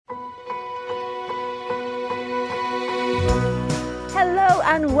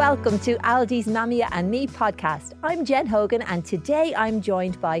and welcome to Aldi's Mamia and Me podcast. I'm Jen Hogan and today I'm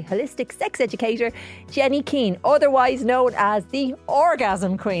joined by holistic sex educator Jenny Keane, otherwise known as the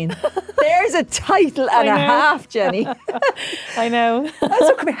Orgasm Queen. There's a title and a half, Jenny. I know.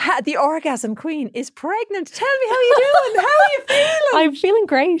 The Orgasm Queen is pregnant. Tell me how you doing. How are you feeling? I'm feeling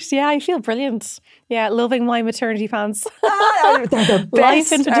great. Yeah, I feel brilliant. Yeah, loving my maternity pants. They're the best,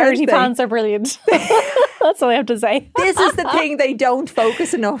 life in maternity pants are brilliant. That's all I have to say. This is the thing they don't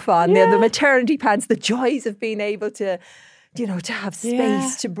focus enough on. The maternity pants, the joys of being able to, to have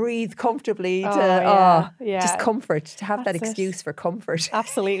space, to breathe comfortably, just comfort, to have that excuse for comfort.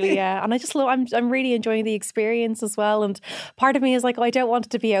 Absolutely, yeah. And I just love, I'm really enjoying the experience as well. And part of me is like, I don't want it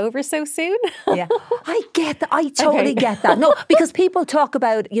to be over so soon. Yeah, I get that. I totally get that. No, because people talk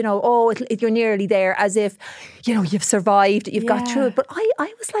about, you're nearly there as if, you've survived, you've got through it. But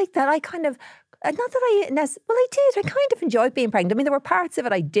I was like that. I kind of... Not that I did. I kind of enjoyed being pregnant. I mean, there were parts of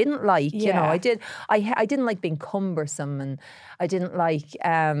it I didn't like. I did. I didn't like being cumbersome, and I didn't like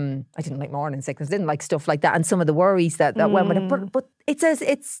morning sickness. I didn't like stuff like that, and some of the worries that went with it. But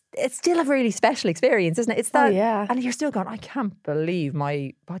it's still a really special experience, isn't it? It's that, and you're still going, I can't believe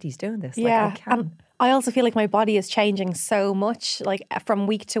my body's doing this. Yeah, like, I can't. I also feel like my body is changing so much, like from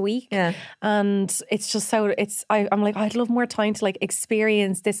week to week. Yeah. And it's just I'm like, I'd love more time to like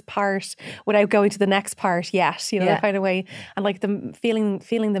experience this part without going to the next part yet, that kind of way. And like the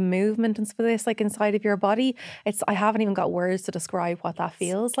feeling the movement and stuff of this, like inside of your body, I haven't even got words to describe what that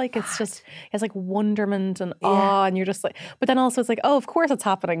feels like. It's like wonderment and awe, and you're just like, but then also it's like, oh, of course it's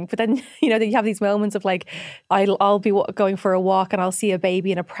happening. But then, you have these moments of like, I'll be going for a walk and I'll see a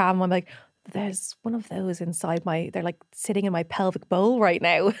baby in a pram. I'm like, there's one of those inside they're like sitting in my pelvic bowl right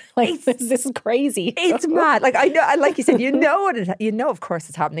now. Like this is crazy. It's mad. Like I know, like you said, of course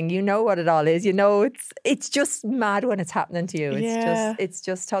it's happening. You know what it all is. It's just mad when it's happening to you. It's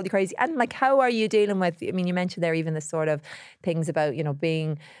just totally crazy. And like, how are you dealing with? I mean, you mentioned there even the sort of things about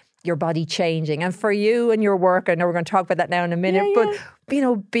being your body changing, and for you and your work. I know we're going to talk about that now in a minute, but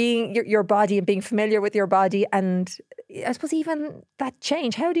being your body and being familiar with your body, and I suppose even that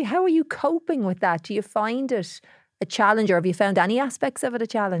change. How are you coping with that? Do you find it a challenge, or have you found any aspects of it a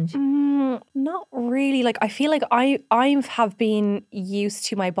challenge? Not really. Like I feel like I have been used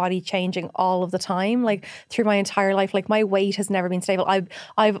to my body changing all of the time, like through my entire life. Like my weight has never been stable.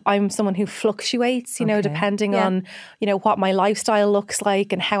 I'm someone who fluctuates, depending on what my lifestyle looks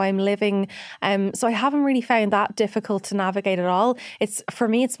like and how I'm living. So I haven't really found that difficult to navigate at all. For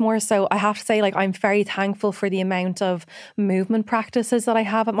me, it's more so, I have to say, like I'm very thankful for the amount of movement practices that I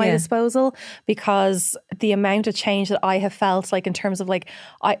have at my disposal, because the amount of change that I have felt, like in terms of like,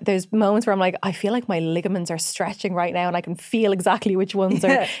 there's moments where I'm like, I feel like my ligaments are stretching right now, and I can feel exactly which ones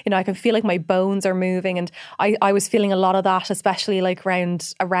are, I can feel like my bones are moving. And I was feeling a lot of that, especially like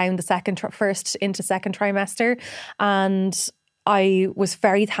around the first into second trimester. And I was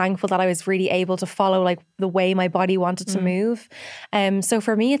very thankful that I was really able to follow like the way my body wanted to move. So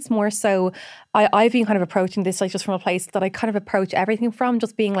for me, it's more so I've been kind of approaching this like just from a place that I kind of approach everything from,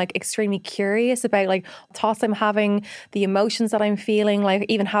 just being like extremely curious about like thoughts I'm having, the emotions that I'm feeling, like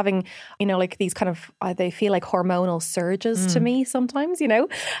even having, like these kind of, they feel like hormonal surges to me sometimes, and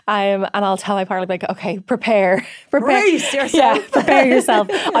I'll tell my partner like, okay, prepare. Brace yourself. Yeah, prepare yourself.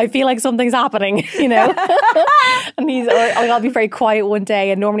 I feel like something's happening, and I'll be very quiet one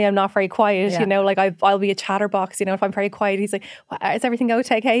day, and normally I'm not very quiet, like I'll be a chatterbox, if I'm very quiet, he's like, is everything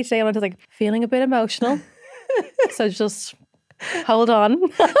okay today? And I'm just like, feeling a bit emotional. So just hold on.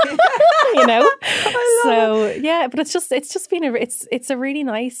 So yeah, but it's just been it's a really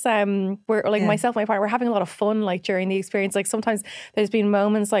nice we're like myself and my partner, we're having a lot of fun like during the experience. Like sometimes there's been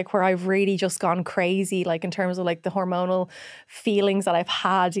moments like where I've really just gone crazy, like in terms of like the hormonal feelings that I've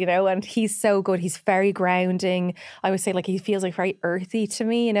had, and he's so good. He's very grounding. I would say like he feels like very earthy to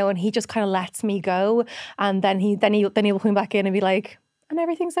me, and he just kind of lets me go, and then he'll come back in and be like, and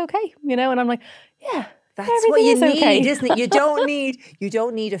everything's okay, and I'm like, yeah. That's what you need, isn't it? You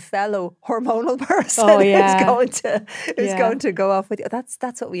don't need a fellow hormonal person who's going to go off with you.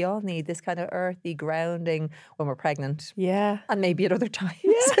 That's what we all need, this kind of earthy grounding when we're pregnant. Yeah. And maybe at other times.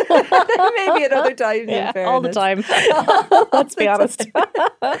 Yeah. Maybe at other times, in fairness. All the time. Let's be honest.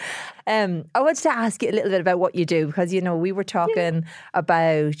 I wanted to ask you a little bit about what you do, because, we were talking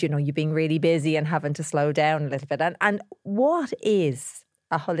about, you being really busy and having to slow down a little bit. And what is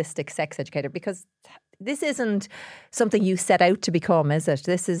a holistic sex educator? Because this isn't something you set out to become, is it?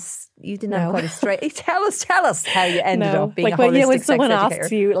 This is, you didn't have quite a straight. Tell us how you ended up being a holistic when sex someone educator.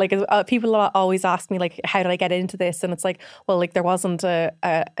 asks you, like people always ask me, like, how did I get into this? And it's like, well, like there wasn't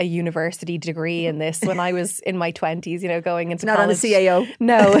a university degree in this when I was in my 20s, you know, going into Not college. on the CAO.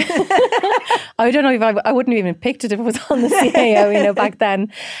 No. I don't know if I wouldn't have even picked it if it was on the CAO, you know, back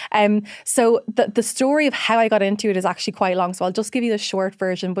then. So the story of how I got into it is actually quite long. So I'll just give you the short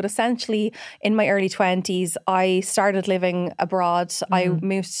version. But essentially, in my early 20s, I started living abroad. I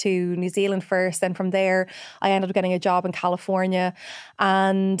moved to New Zealand first. Then from there, I ended up getting a job in California.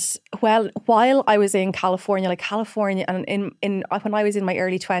 And well, while I was in California, like California, and when I was in my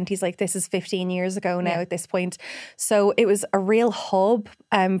early 20s, like this is 15 years ago now at this point. So it was a real hub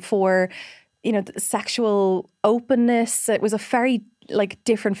for, you know, sexual openness. It was a very like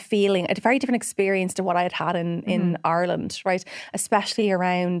different feeling, a very different experience to what I'd had in Ireland, right? Especially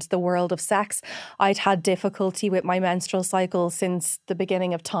around the world of sex. I'd had difficulty with my menstrual cycle since the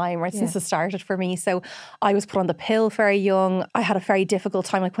beginning of time, right? Since it started for me. So I was put on the pill very young. I had a very difficult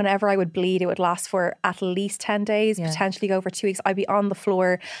time. Like whenever I would bleed, it would last for at least 10 days, potentially go over 2 weeks. I'd be on the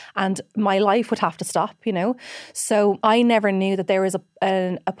floor and my life would have to stop, you know? So I never knew that there was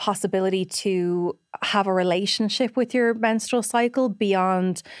a possibility to have a relationship with your menstrual cycle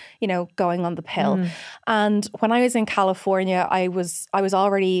beyond, you know, going on the pill. And when I was in California, I was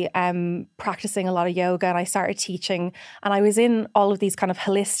already practicing a lot of yoga, and I started teaching, and I was in all of these kind of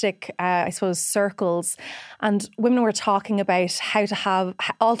holistic, I suppose, circles, and women were talking about how to have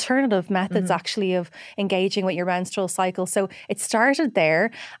alternative methods actually of engaging with your menstrual cycle. So it started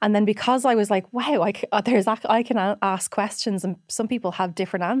there, and then because I was like, wow, I can ask questions, and some people have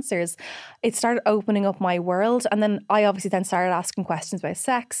different answers. It started opening up my world, and then I obviously then started asking questions about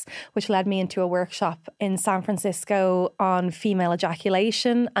sex, which led me into a workshop in San Francisco on female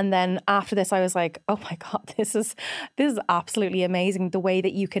ejaculation. And then after this, I was like, oh my God, this is absolutely amazing, the way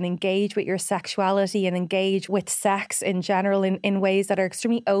that you can engage with your sexuality and engage with sex in general in ways that are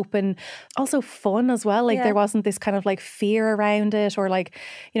extremely open, also fun as well. Like there wasn't this kind of like fear around it, or like,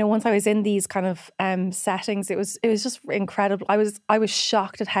 you know, once I was in these kind of settings, it was just incredible. I was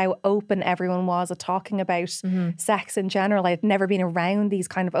shocked at how open everyone was at talking about sex in general. I had never been around these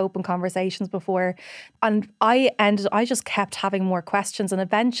kind of open conversations before. And I just kept having more questions. And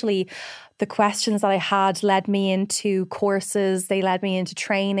eventually the questions that I had led me into courses. They led me into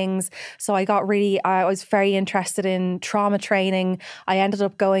trainings. So I was very interested in trauma training. I ended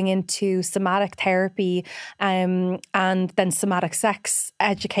up going into somatic therapy and then somatic sex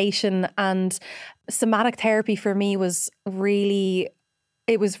education. And somatic therapy for me was really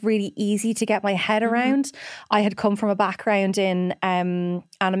easy to get my head around. I had come from a background in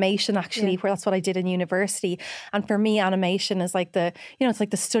animation, actually, where that's what I did in university. And for me, animation is like it's like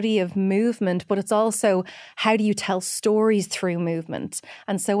the study of movement, but it's also how do you tell stories through movement?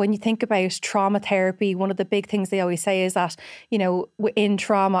 And so when you think about trauma therapy, one of the big things they always say is that, you know, in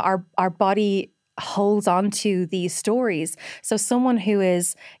trauma, our body holds on to these stories. So someone who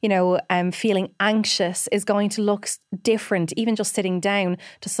is, you know, feeling anxious is going to look different, even just sitting down,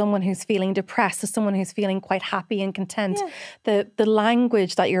 to someone who's feeling depressed, to someone who's feeling quite happy and content. The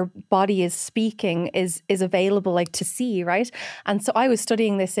language that your body is speaking is available, like, to see, right? And so I was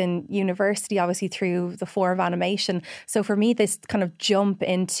studying this in university, obviously through the form of animation. So for me, this kind of jump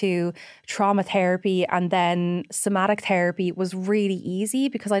into trauma therapy and then somatic therapy was really easy,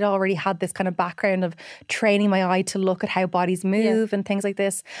 because I'd already had this kind of background of training my eye to look at how bodies move and things like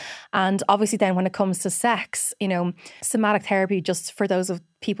this. And obviously then when it comes to sex, you know, somatic therapy, just for those of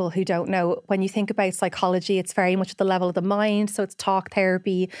people who don't know, when you think about psychology, it's very much at the level of the mind. So it's talk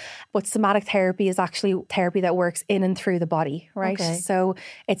therapy, but somatic therapy is actually therapy that works in and through the body, right? Okay. So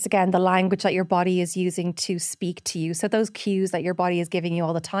it's, again, the language that your body is using to speak to you. So those cues that your body is giving you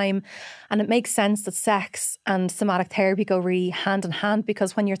all the time. And it makes sense that sex and somatic therapy go really hand in hand,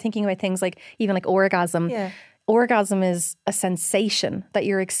 because when you're thinking about things like, even like orgasm, orgasm is a sensation that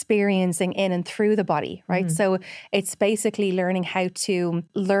you're experiencing in and through the body, right? So it's basically learning how to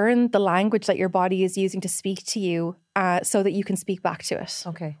learn the language that your body is using to speak to you, so that you can speak back to it.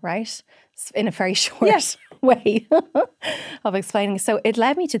 Okay. Right? In a very short way of explaining. So it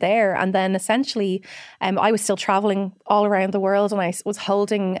led me to there. And then essentially I was still traveling all around the world, and I was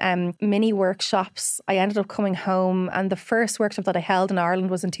holding mini workshops. I ended up coming home, and the first workshop that I held in Ireland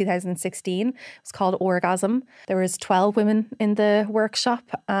was in 2016. It was called Orgasm. There was 12 women in the workshop,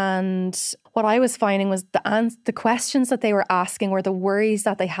 and what I was finding was the questions that they were asking, or the worries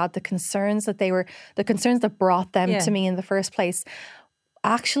that they had, the concerns that brought them to me in the first place,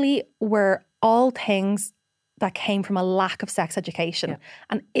 actually were all things that came from a lack of sex education.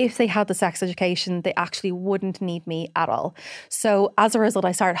 And if they had the sex education, they actually wouldn't need me at all. So as a result,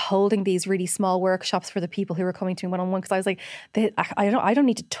 I started holding these really small workshops for the people who were coming to me one-on-one, because I was like, I don't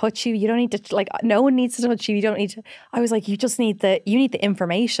need to touch you. You don't need to, like, no one needs to touch you. You don't need to. I was like, you need the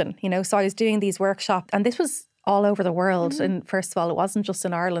information, you know? So I was doing these workshops, and this was all over the world. And first of all, it wasn't just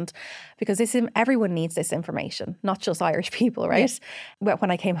in Ireland, because everyone needs this information, not just Irish people, right? But when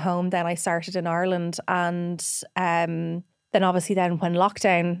I came home, then I started in Ireland, and then obviously then when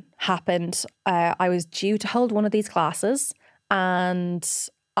lockdown happened, I was due to hold one of these classes, and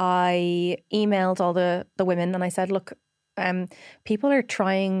I emailed all the women and I said, look, people are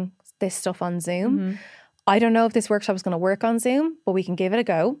trying this stuff on Zoom. I don't know if this workshop is going to work on Zoom, but we can give it a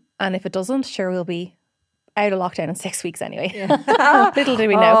go. And if it doesn't, sure, we'll be out of lockdown in 6 weeks anyway. Little do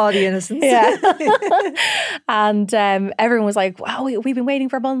we know. Oh, the innocence. Yeah. And everyone was like, wow, we've been waiting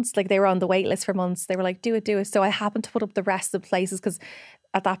for months. Like, they were on the wait list for months. They were like, do it. So I happened to put up the rest of the places, because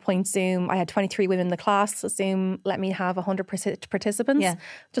at that point, Zoom, I had 23 women in the class. Zoom let me have 100 participants.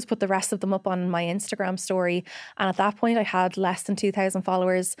 Just put the rest of them up on my Instagram story. And at that point, I had less than 2,000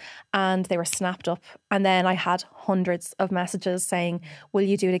 followers, and they were snapped up. And then I had hundreds of messages saying, will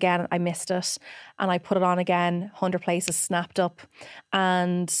you do it again? I missed it. And I put it on again, 100 places snapped up.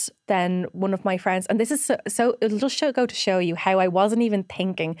 And then one of my friends, and this is so it'll just go to show you how I wasn't even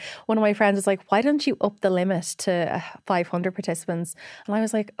thinking. One of my friends was like, why don't you up the limit to 500 participants? And I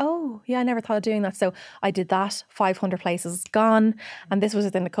was like, oh, yeah, I never thought of doing that. So I did that, 500 places gone. And this was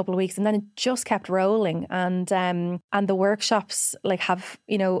within a couple of weeks. And then it just kept rolling. And the workshops like have,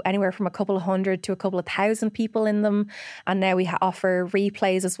 you know, anywhere from a couple of hundred to a couple of thousand people in them. And now we offer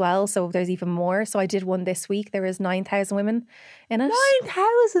replays as well. So there's even more. So I did one this week. There was 9,000 women in it.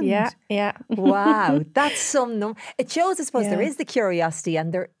 9,000? Yeah. Wow. That's some number. It shows, I suppose, there is the curiosity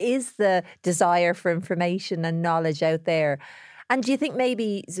and there is the desire for information and knowledge out there. And do you think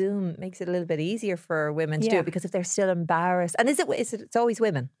maybe Zoom makes it a little bit easier for women to do it, because if they're still embarrassed? And is it it's always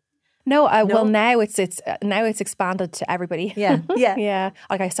women? No, well now it's expanded to everybody. Yeah.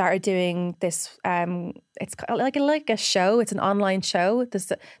 Like I started doing this. It's like a show. It's an online show.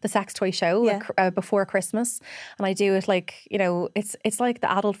 The sex toy show before Christmas, and I do it like, you know, it's like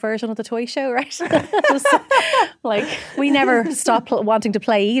the adult version of the toy show, right? Just, like, we never stop wanting to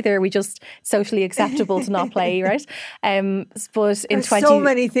play either. We just socially acceptable to not play, right? But in There's so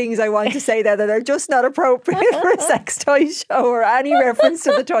many things I want to say there that are just not appropriate for a sex toy show or any reference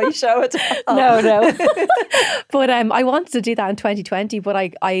to the toy show. No. But I wanted to do that in 2020, but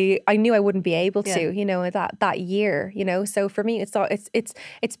I knew I wouldn't be able to, you know, that year, you know. So for me,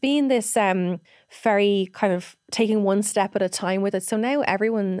 it's been this very kind of taking one step at a time with it. So now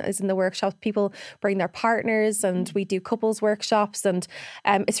everyone is in the workshop. People bring their partners, and we do couples workshops, and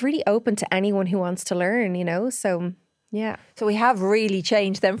it's really open to anyone who wants to learn, you know. So yeah. So we have really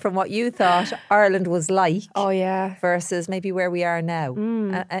changed them from what you thought Ireland was like. Oh, yeah. Versus maybe where we are now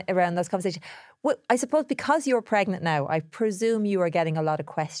around those conversations. Well, I suppose because you're pregnant now, I presume you are getting a lot of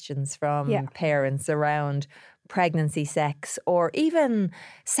questions from parents around pregnancy sex, or even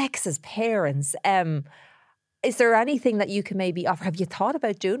sex as parents. Is there anything that you can maybe offer? Have you thought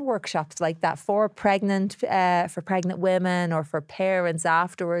about doing workshops like that for pregnant women, or for parents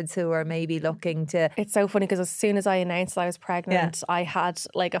afterwards who are maybe looking to? It's so funny, because as soon as I announced that I was pregnant, I had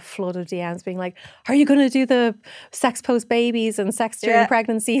like a flood of DMs being like, are you going to do the sex post babies and sex during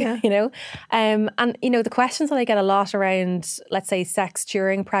pregnancy? You know? And, you know, the questions that I get a lot around, let's say, sex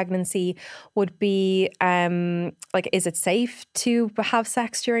during pregnancy would be like, is it safe to have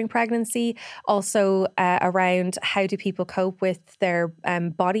sex during pregnancy? Also around how do people cope with their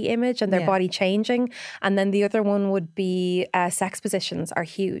body image and their body changing. And then the other one would be sex positions are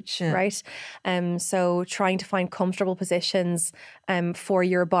huge, right? So trying to find comfortable positions for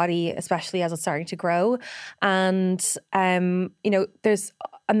your body, especially as it's starting to grow. And, you know, there's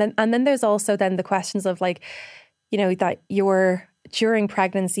also then the questions of like, you know, that during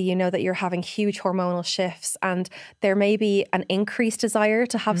pregnancy, you know that you're having huge hormonal shifts, and there may be an increased desire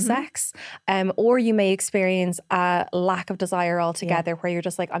to have sex, or you may experience a lack of desire altogether, where you're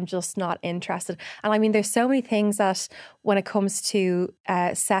just like, I'm just not interested. And I mean, there's so many things that when it comes to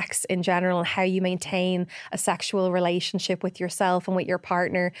sex in general, and how you maintain a sexual relationship with yourself and with your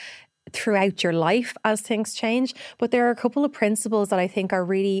partner throughout your life as things change. But there are a couple of principles that I think are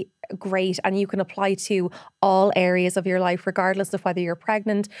really great, and you can apply to all areas of your life, regardless of whether you're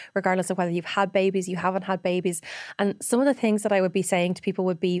pregnant, regardless of whether you've had babies, you haven't had babies. And some of the things that I would be saying to people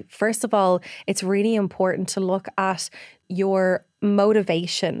would be, first of all, it's really important to look at your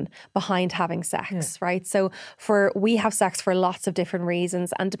motivation behind having sex, right? So we have sex for lots of different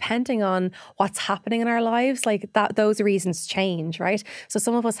reasons, and depending on what's happening in our lives, like that, those reasons change, right? So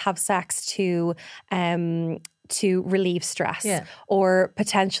some of us have sex to relieve stress, or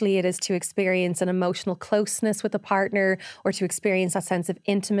potentially it is to experience an emotional closeness with a partner, or to experience that sense of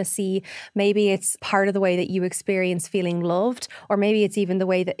intimacy. Maybe it's part of the way that you experience feeling loved, or maybe it's even a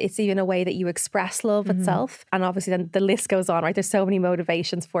way that you express love itself. And obviously then the list goes on, right? There's so many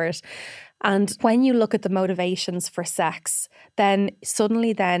motivations for it. And when you look at the motivations for sex, then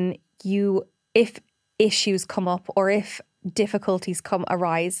suddenly if issues come up, or if difficulties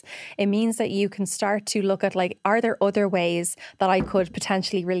arise, it means that you can start to look at, like, are there other ways that I could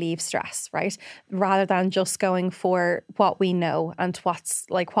potentially relieve stress, right? Rather than just going for what we know and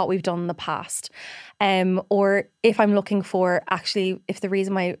what we've done in the past. Or if I'm looking for, actually, if the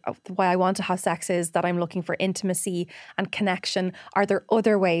reason why I want to have sex is that I'm looking for intimacy and connection, are there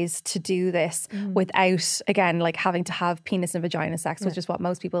other ways to do this without, again, like having to have penis and vagina sex, which is what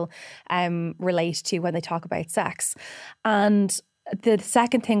most people relate to when they talk about sex. And the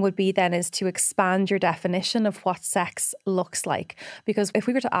second thing would be then is to expand your definition of what sex looks like. Because if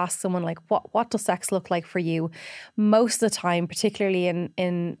we were to ask someone, like, what does sex look like for you? Most of the time, particularly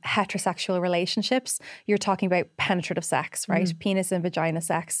in heterosexual relationships, you're talking about penetrative sex, right? Penis and vagina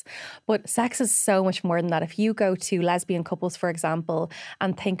sex. But sex is so much more than that. If you go to lesbian couples, for example,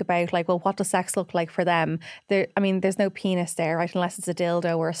 and think about, like, well, what does sex look like for them? There's no penis there, right? Unless it's a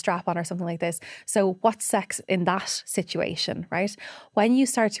dildo or a strap-on or something like this. So what's sex in that situation, right? When you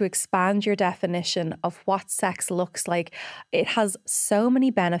start to expand your definition of what sex looks like, it has so many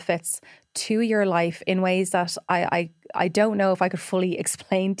benefits to your life in ways that I don't know if I could fully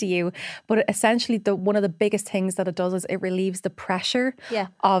explain to you. But essentially, one of the biggest things that it does is it relieves the pressure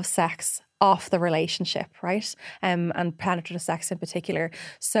of sex off the relationship, right? And penetrative sex in particular.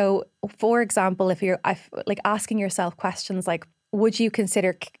 So, for example, if you're asking yourself questions like, would you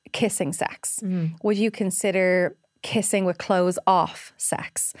consider kissing sex? Would you consider kissing with clothes off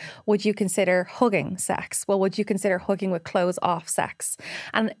sex? Would you consider hugging sex? Well, would you consider hugging with clothes off sex?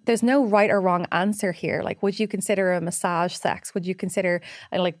 And there's no right or wrong answer here. Like, would you consider a massage sex? Would you consider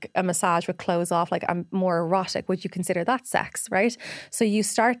like a massage with clothes off, like I'm more erotic? Would you consider that sex, right? So you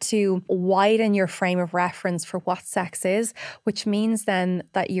start to widen your frame of reference for what sex is, which means then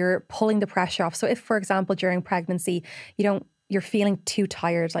that you're pulling the pressure off. So if, for example, during pregnancy, you're feeling too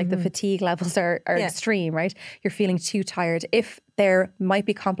tired, like the fatigue levels are extreme, right? You're feeling too tired. If there might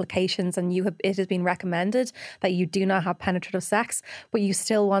be complications and it has been recommended that you do not have penetrative sex, but you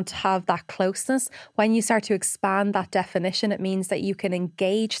still want to have that closeness, when you start to expand that definition, it means that you can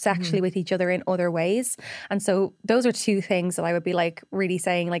engage sexually with each other in other ways. And so those are two things that I would be like really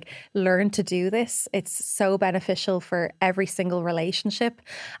saying, like, learn to do this. It's so beneficial for every single relationship.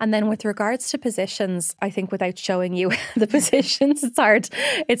 And then with regards to positions, I think without showing you the positions,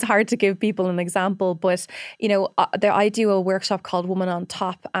 it's hard to give people an example. But, I do a workshop called Woman on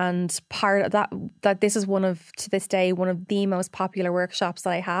Top, and part of that this is to this day one of the most popular workshops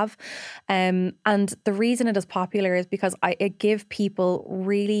that I have, and the reason it is popular is because I give people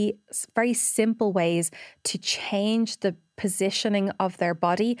really very simple ways to change the positioning of their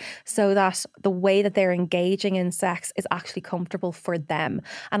body so that the way that they're engaging in sex is actually comfortable for them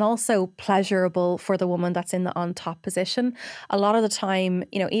and also pleasurable for the woman that's in the on top position. A lot of the time,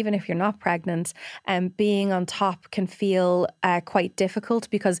 even if you're not pregnant, being on top can feel quite difficult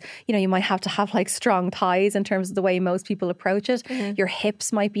because, you might have to have like strong thighs in terms of the way most people approach it. Your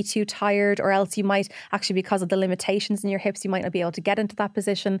hips might be too tired, or else you might actually, because of the limitations in your hips, you might not be able to get into that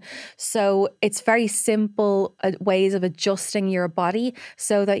position. So it's very simple ways of adjusting your body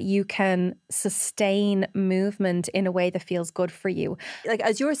so that you can sustain movement in a way that feels good for you. Like,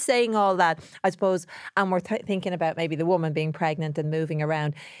 as you're saying all that, I suppose, and we're thinking about maybe the woman being pregnant and moving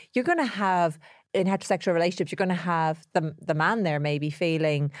around, you're going to have, in heterosexual relationships, you're going to have the man there maybe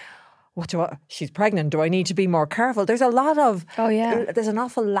feeling, she's pregnant, do I need to be more careful? There's a lot of, there's an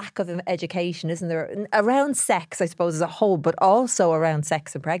awful lack of education, isn't there, around sex, I suppose, as a whole, but also around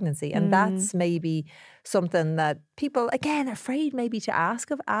sex and pregnancy. And that's maybe something that people, again, are afraid maybe to ask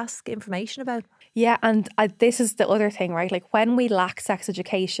information about. Yeah, and this is the other thing, right? Like, when we lack sex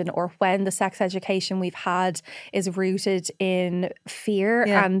education, or when the sex education we've had is rooted in fear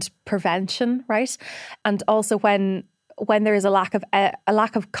and prevention, right? And also when when there is a lack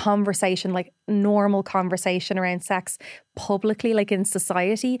of conversation, like normal conversation around sex publicly, like in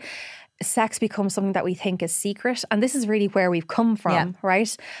society, sex becomes something that we think is secret. And this is really where we've come from,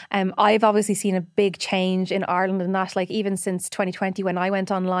 right? I've obviously seen a big change in Ireland in that, like even since 2020 when I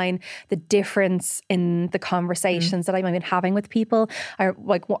went online, the difference in the conversations that I've been having with people are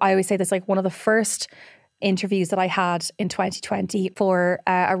like, I always say this, like one of the first interviews that I had in 2020 for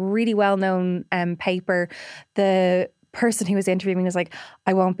a really well-known paper, the person who was interviewing me was like,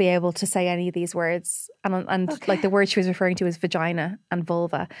 I won't be able to say any of these words. And like the word she was referring to is vagina and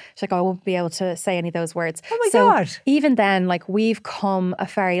vulva. She's like, oh, I won't be able to say any of those words. Oh my God. Even then, like we've come a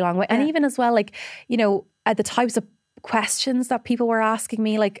very long way. And even as well, like, you know, the types of questions that people were asking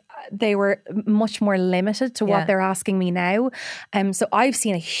me, like they were much more limited to what they're asking me now. So I've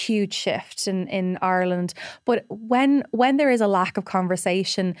seen a huge shift in Ireland. But when there is a lack of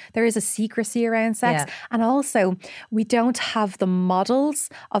conversation, there is a secrecy around sex. And also we don't have the models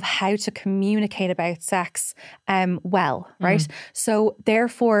of how to communicate about sex well, right? So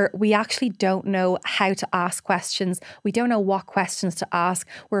therefore we actually don't know how to ask questions. We don't know what questions to ask.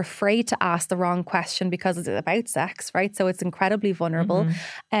 We're afraid to ask the wrong question because it's about sex, right? So it's incredibly vulnerable.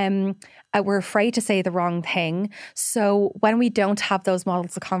 We're afraid to say the wrong thing. So when we don't have those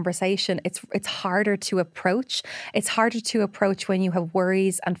models of conversation, it's harder to approach. It's harder to approach when you have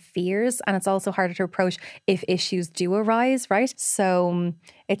worries and fears. And it's also harder to approach if issues do arise, right? So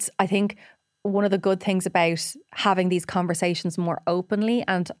it's, I think, one of the good things about having these conversations more openly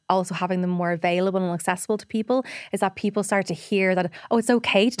and also having them more available and accessible to people is that people start to hear that, oh, it's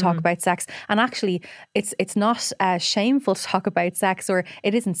okay to talk about sex. And actually, it's not shameful to talk about sex, or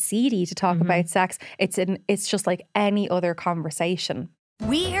it isn't seedy to talk about sex. It's just like any other conversation.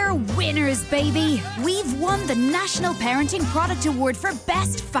 We're winners, baby! We've won the National Parenting Product Award for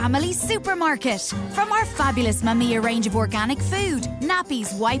Best Family Supermarket. From our fabulous Mamia range of organic food,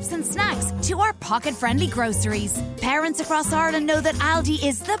 nappies, wipes and snacks, to our pocket-friendly groceries. Parents across Ireland know that Aldi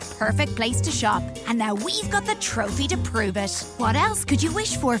is the perfect place to shop. And now we've got the trophy to prove it. What else could you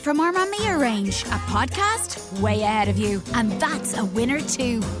wish for from our Mamia range? A podcast? Way ahead of you. And that's a winner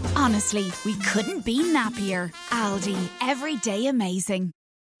too. Honestly, we couldn't be nappier. Aldi, every day amazing.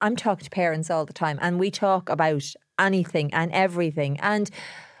 I'm talking to parents all the time, and we talk about anything and everything, and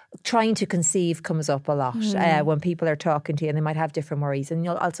trying to conceive comes up a lot when people are talking to you and they might have different worries. And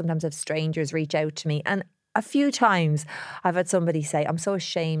I'll sometimes have strangers reach out to me, and a few times I've had somebody say, I'm so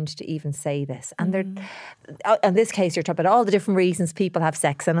ashamed to even say this. And they're, in this case, you're talking about all the different reasons people have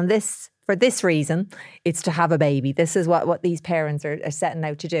sex. And for this reason, it's to have a baby. This is what these parents are setting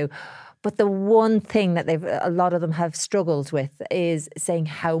out to do. But the one thing that a lot of them have struggled with is saying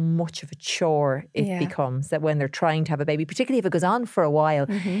how much of a chore it becomes, that when they're trying to have a baby, particularly if it goes on for a while,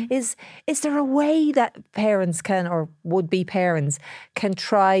 is there a way that parents can, or would-be parents, can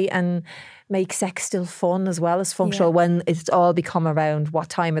try and make sex still fun as well as functional when it's all become around what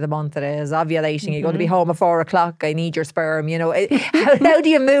time of the month it is, ovulating, you're going to be home at 4 o'clock, I need your sperm, you know. How do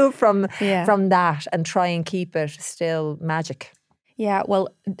you move from that and try and keep it still magic? Yeah, well,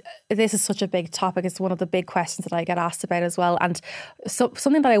 this is such a big topic. It's one of the big questions that I get asked about as well. And so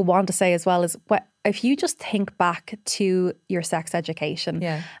something that I want to say as well is, if you just think back to your sex education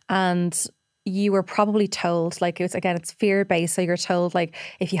and you were probably told, like, it's fear-based. So you're told, like,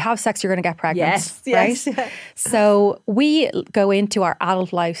 if you have sex, you're going to get pregnant, right? Yes. So we go into our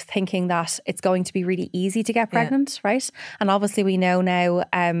adult life thinking that it's going to be really easy to get pregnant, right? And obviously we know now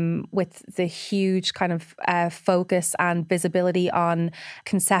with the huge kind of focus and visibility on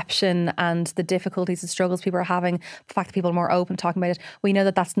conception and the difficulties and struggles people are having, the fact that people are more open talking about it, we know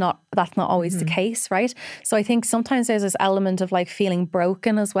that that's not always the case, right? So I think sometimes there's this element of like feeling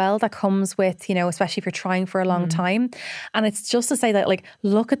broken as well that comes with, you know, especially if you're trying for a long time. And it's just to say that, like,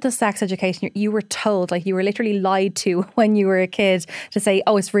 look at the sex education. You were told, like, you were literally lied to when you were a kid to say,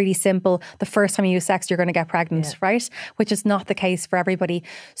 oh, it's really simple. The first time you use sex, you're going to get pregnant, right? Which is not the case for everybody.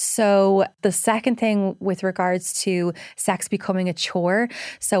 So the second thing with regards to sex becoming a chore.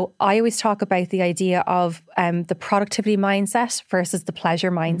 So I always talk about the idea of the productivity mindset versus the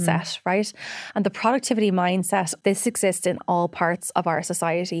pleasure mindset, right? And the productivity mindset, this exists in all parts of our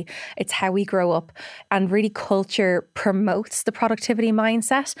society. It's how we grow up, and really culture promotes the productivity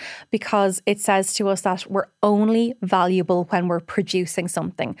mindset because it says to us that we're only valuable when we're producing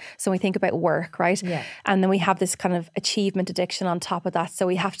something. So we think about work, right? Yeah. And then we have this kind of achievement addiction on top of that. So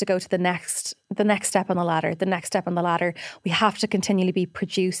we have to go to the next step on the ladder, the next step on the ladder. We have to continually be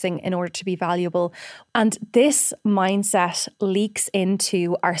producing in order to be valuable. And this mindset leaks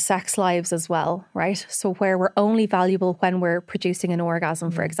into our sex lives as well, right? So where we're only valuable when we're producing an orgasm,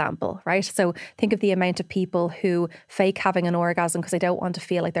 for example, right? So think of the amount of people who fake having an orgasm because they don't want to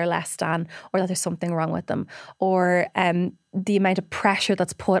feel like they're less than, or that there's something wrong with them, or the amount of pressure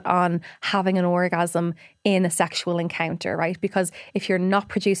that's put on having an orgasm in a sexual encounter, right? Because if you're not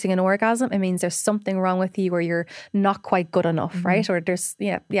producing an orgasm, it means there's something wrong with you, or you're not quite good enough, right? Or there's,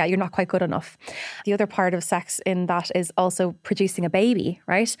 you're not quite good enough. The other part of sex in that is also producing a baby,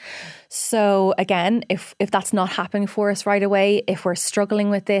 right? So again, if that's not happening for us right away, if we're struggling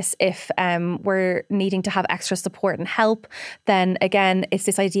with this, if we're needing to have extra support and help, then again, it's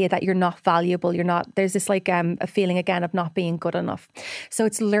this idea that you're not valuable, there's this like a feeling again of not being good enough. So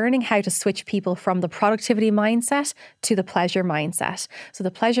it's learning how to switch people from the productivity mindset to the pleasure mindset. So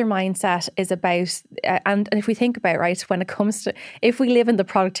the pleasure mindset is about, and if we think about, right, when it comes to, if we live in the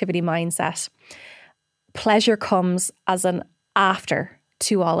productivity mindset, pleasure comes as an after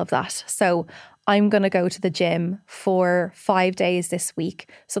to all of that. So I'm going to go to the gym for 5 days this week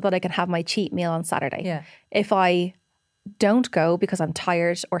so that I can have my cheat meal on Saturday. Yeah. If I don't go because I'm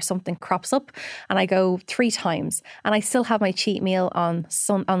tired or something crops up and I go 3 times and I still have my cheat meal on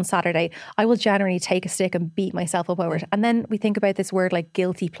Saturday, I will generally take a stick and beat myself up over it. And then we think about this word like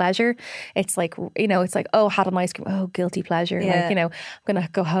guilty pleasure. It's like, it's like, oh, had an ice cream. Oh, guilty pleasure. Yeah. Like, I'm going to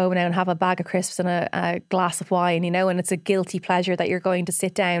go home now and have a bag of crisps and a glass of wine, and it's a guilty pleasure that you're going to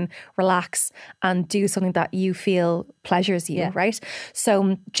sit down, relax and do something that you feel pleasures you, right?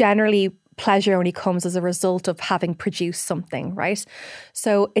 So generally, pleasure only comes as a result of having produced something, right?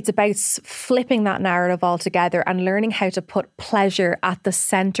 So it's about flipping that narrative altogether and learning how to put pleasure at the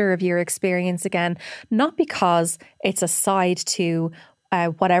center of your experience again, not because it's a side to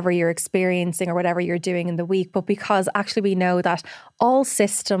whatever you're experiencing or whatever you're doing in the week, but because actually we know that all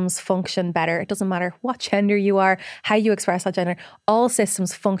systems function better. It doesn't matter what gender you are, how you express that gender, all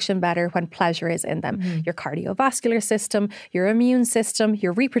systems function better when pleasure is in them. Your cardiovascular system, your immune system,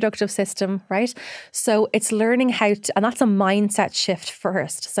 your reproductive system, right? So it's learning how to, and that's a mindset shift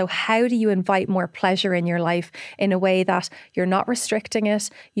first. So how do you invite more pleasure in your life in a way that you're not restricting it,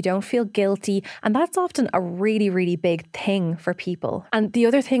 you don't feel guilty, and that's often a really, really big thing for people. And the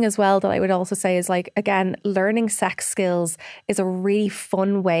other thing as well that I would also say is, like, again, learning sex skills is a really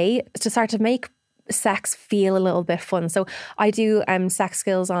fun way to start to make sex feel a little bit fun. So I do sex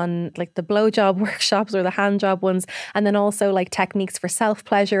skills on like the blowjob workshops or the hand job ones, and then also like techniques for self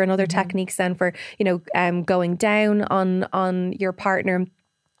pleasure and other techniques then for going down on your partner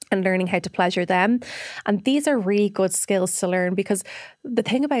and learning how to pleasure them. And these are really good skills to learn, because the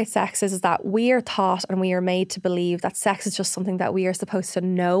thing about sex is that we are taught and we are made to believe that sex is just something that we are supposed to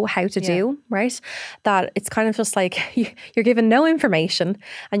know how to do, right? That it's kind of just like you're given no information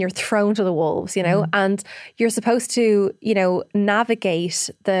and you're thrown to the wolves, and you're supposed to, navigate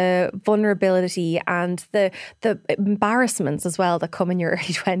the vulnerability and the embarrassments as well that come in your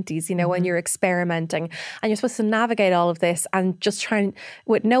early 20s, when you're experimenting, and you're supposed to navigate all of this and just try and,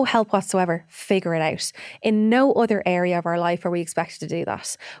 with no help whatsoever, figure it out. In no other area of our life are we expected to do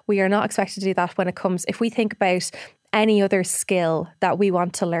that. We are not expected to do that when it comes, if we think about any other skill that we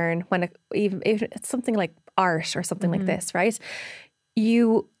want to learn, even if it's something like art or something like this, right?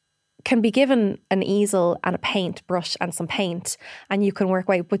 You can be given an easel and a paint brush and some paint and you can work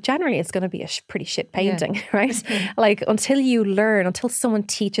away, but generally it's going to be a pretty shit painting, right? Like until you learn, until someone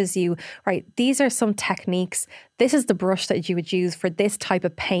teaches you, right, these are some techniques, this is the brush that you would use for this type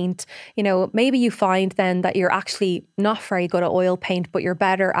of paint. Maybe you find then that you're actually not very good at oil paint, but you're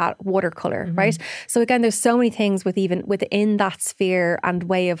better at watercolor, right? So again, there's so many things within that sphere and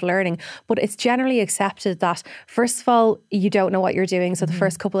way of learning, but it's generally accepted that first of all, you don't know what you're doing. So the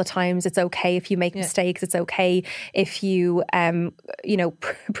first couple of times it's okay if you make mistakes. It's okay if you,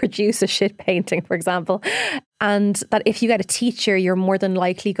 produce a shit painting, for example. And that if you get a teacher, you're more than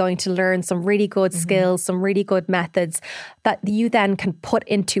likely going to learn some really good skills, some really good methods that you then can put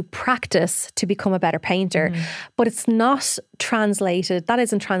into practice to become a better painter. But it's not translated, that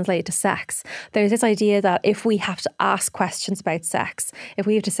isn't translated to sex. There's this idea that if we have to ask questions about sex, if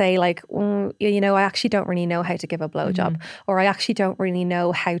we have to say like, I actually don't really know how to give a blowjob, or I actually don't really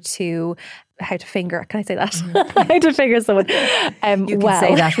know how to finger. Can I say that? How to finger someone? You can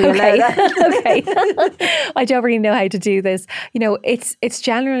say that. Okay. I don't really know how to do this. It's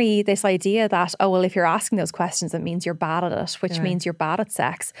generally this idea that, oh, well, if you're asking those questions, it means you're bad at it, which means you're bad at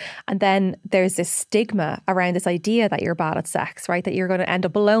sex. And then there's this stigma around this idea that you're bad at sex, right? That you're going to end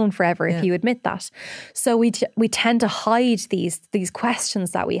up alone forever if you admit that. So we tend to hide these questions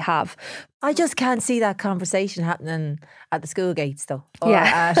that we have. I just can't see that conversation happening at the school gates, though.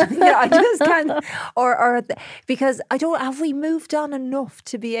 I just can't. Because have we moved on enough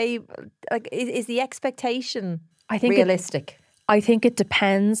to be able? Like, is the expectation realistic? I think it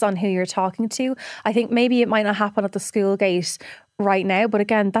depends on who you're talking to. I think maybe it might not happen at the school gate right now, but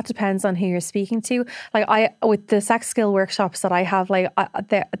again, that depends on who you're speaking to. Like with the sex skill workshops that I have, like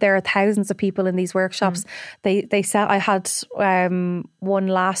there are thousands of people in these workshops. They said I had one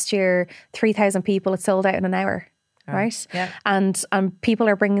last year, 3,000 people. It sold out in an hour. Right. Yeah. And people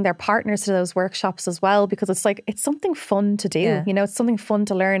are bringing their partners to those workshops as well, because it's something fun to do. Yeah. You know, it's something fun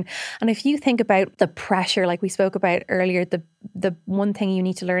to learn. And if you think about the pressure, like we spoke about earlier, the one thing you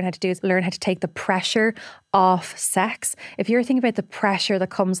need to learn how to do is learn how to take the pressure off sex. If you're thinking about the pressure that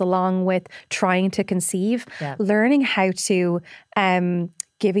comes along with trying to conceive, learning how to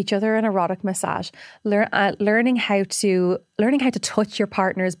give each other an erotic massage, learning how to touch your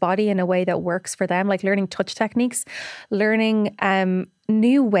partner's body in a way that works for them, like learning touch techniques, learning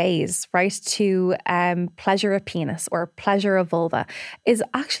new ways, right, to pleasure a penis or pleasure a vulva is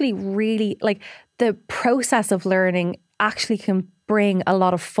actually really, like, the process of learning actually can bring a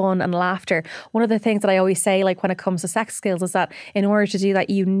lot of fun and laughter. One of the things that I always say, like when it comes to sex skills, is that in order to do that,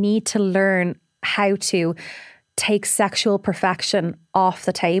 you need to learn how to take sexual perfection off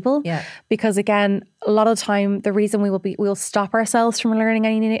the table. Yeah. Because again, a lot of the time, the reason we'll stop ourselves from learning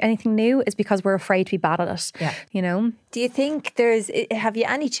anything new is because we're afraid to be bad at it. Yeah. You know? Do you think have you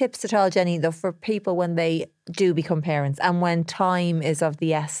any tips at all, Jenny, though, for people when they do become parents and when time is of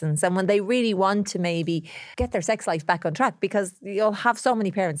the essence and when they really want to maybe get their sex life back on track? Because you'll have so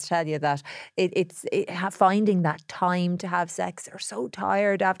many parents tell you that finding that time to have sex, they're so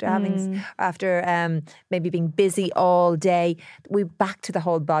tired after maybe being busy all day. We're back to the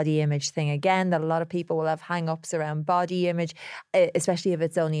whole body image thing again, that a lot of people will have hang-ups around body image, especially if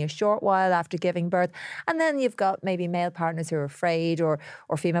it's only a short while after giving birth. And then you've got maybe male partners who are afraid or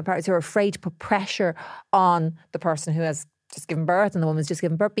female partners who are afraid to put pressure on the person who has just given birth and the woman's just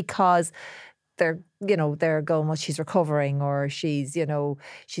given birth, because they're going, well, she's recovering, or she's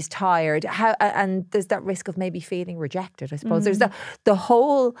tired. And there's that risk of maybe feeling rejected, I suppose. There's the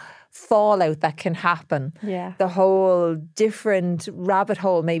whole fallout that can happen. Yeah. The whole different rabbit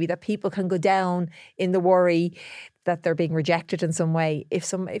hole maybe that people can go down in the worry that they're being rejected in some way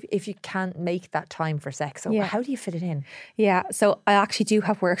if you can't make that time for sex. So how do you fit it in? Yeah, so I actually do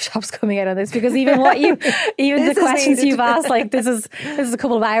have workshops coming out on this, because even the questions you've asked, like this is a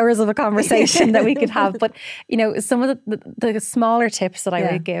couple of hours of a conversation that we could have. But some of the smaller tips that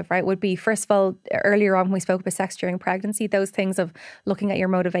I would give, right, would be, first of all, earlier on when we spoke about sex during pregnancy, those things of looking at your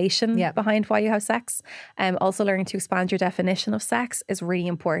motivation behind why you have sex, also learning to expand your definition of sex is really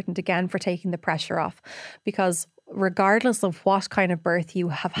important, again, for taking the pressure off, because regardless of what kind of birth you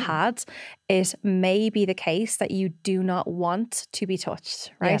have had, it may be the case that you do not want to be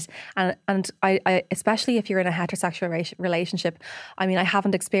touched, right? Yeah. And I especially if you're in a heterosexual relationship, I mean, I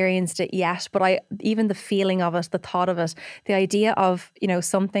haven't experienced it yet, but even the feeling of it, the thought of it, the idea of,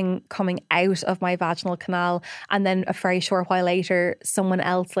 something coming out of my vaginal canal and then a very short while later, someone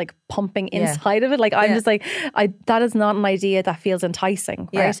else like pumping inside of it. Like, I'm just like, that is not an idea that feels enticing,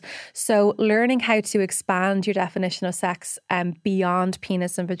 right? Yeah. So learning how to expand your definition of sex beyond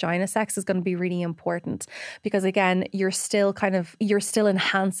penis and vagina sex is going to be really important, because again, you're still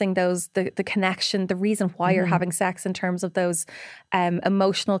enhancing the connection, the reason why you're having sex in terms of those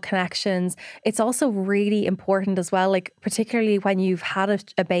emotional connections. It's also really important as well, like particularly when you've had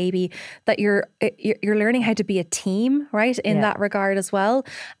a baby, that you're learning how to be a team, right, in that regard as well.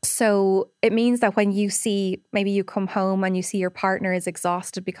 So it means that when maybe you come home and you see your partner is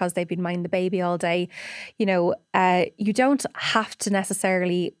exhausted because they've been minding the baby all day, you don't have to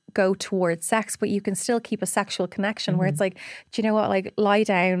necessarily go towards sex, but you can still keep a sexual connection where it's like, do you know what, like, lie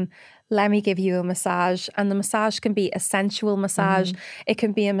down, let me give you a massage. And the massage can be a sensual massage. It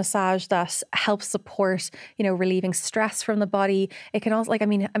can be a massage that helps support, relieving stress from the body. It can also, like, I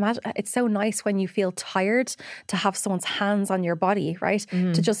mean, imagine, it's so nice when you feel tired to have someone's hands on your body, right?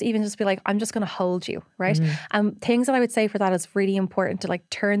 To just be like, I'm just going to hold you, right? Things that I would say for that is really important to, like,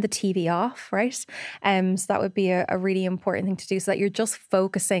 turn the TV off, right? So that would be a really important thing to do, so that you're just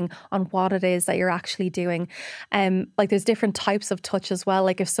focusing on what it is that you're actually doing. Like, there's different types of touch as well.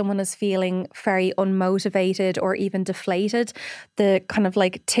 Like, if someone is feeling very unmotivated or even deflated, the kind of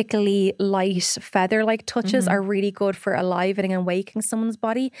like tickly, light, feather-like touches are really good for alivening and waking someone's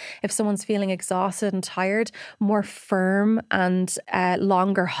body. If someone's feeling exhausted and tired, more firm and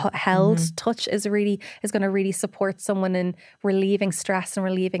longer held touch is going to really support someone in relieving stress and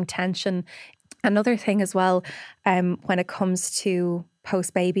relieving tension. Another thing as well, when it comes to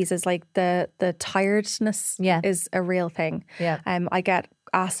post babies, is like the tiredness is a real thing. Yeah. I get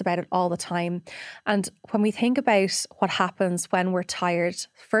asked about it all the time. And when we think about what happens when we're tired,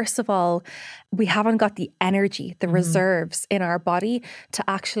 first of all, we haven't got the energy, the reserves in our body to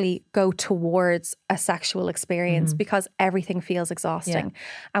actually go towards a sexual experience because everything feels exhausting.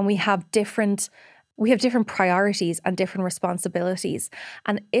 And we have different priorities and different responsibilities.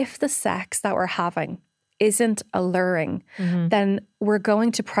 And if the sex that we're having isn't alluring, then we're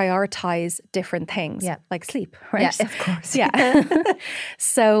going to prioritize different things, like sleep, right? Yeah, of course.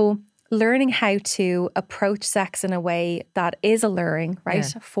 So learning how to approach sex in a way that is alluring, right,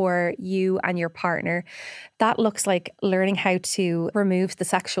 for you and your partner, that looks like learning how to remove the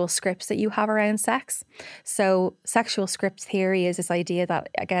sexual scripts that you have around sex. So sexual script theory is this idea that,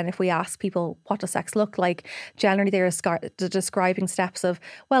 again, if we ask people, what does sex look like? Generally, they're describing steps of,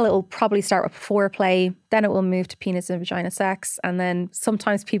 well, it'll probably start with foreplay, then it will move to penis and vagina sex. And then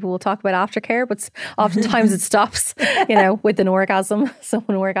sometimes people will talk about aftercare, but oftentimes it stops, with an orgasm,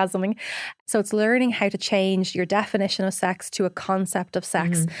 someone orgasming. So it's learning how to change your definition of sex to a concept of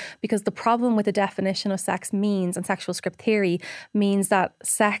sex, because the problem with the definition of sex means, and sexual script theory means, that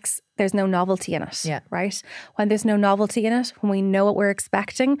sex, there's no novelty in it, right? When there's no novelty in it, when we know what we're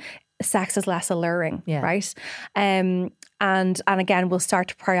expecting, sex is less alluring, right? And again, we'll start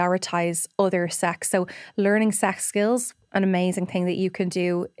to prioritize other sex. So learning sex skills, an amazing thing that you can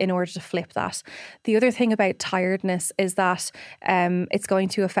do in order to flip that. The other thing about tiredness is that it's going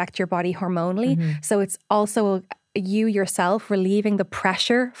to affect your body hormonally. So it's also you yourself relieving the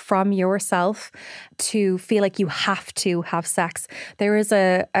pressure from yourself to feel like you have to have sex. There is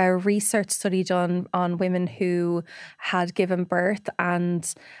a research study done on women who had given birth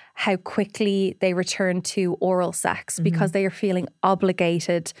and how quickly they return to oral sex because they are feeling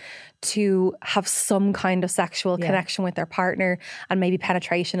obligated to have some kind of sexual connection with their partner, and maybe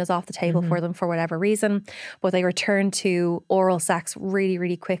penetration is off the table for them for whatever reason, but they return to oral sex really,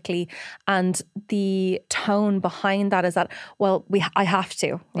 really quickly. And the tone behind that is that, well, I have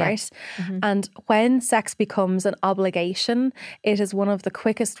to, right? And when sex becomes an obligation, it is one of the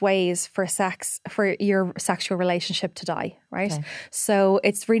quickest ways for your sexual relationship to die, right? Okay. So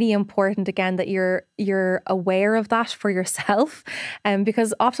it's really important, again, that you're aware of that for yourself,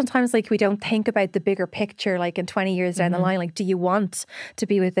 because oftentimes, like, we don't think about the bigger picture, like in 20 years down the line, like, do you want to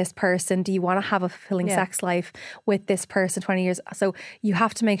be with this person? Do you want to have a fulfilling sex life with this person 20 years? So you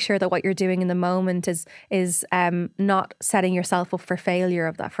have to make sure that what you're doing in the moment is not setting yourself up for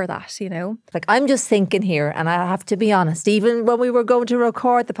failure for that. Like, I'm just thinking here, and I have to be honest, even when we were going to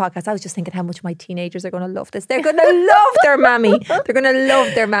record the podcast, I was just thinking how much my teenagers are going to love this. They're going to love their mammy. They're going to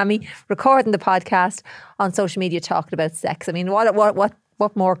love their mammy recording the podcast on social media talking about sex. I mean,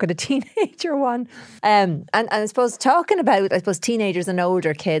 what more could a teenager want? And I suppose talking about, teenagers and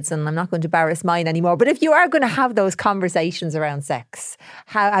older kids, and I'm not going to embarrass mine anymore, but if you are going to have those conversations around sex,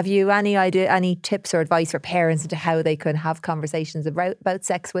 have you any idea, any tips or advice for parents into how they can have conversations about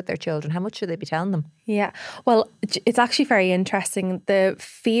sex with their children? How much should they be telling them? Yeah, well, it's actually very interesting. The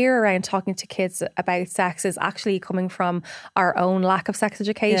fear around talking to kids about sex is actually coming from our own lack of sex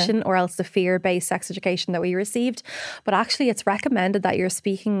education, or else the fear-based sex education that we received. But actually, it's recommended that you're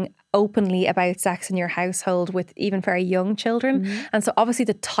speaking openly about sex in your household with even very young children. And so obviously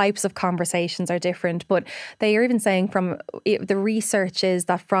the types of conversations are different, but they are even saying from the research is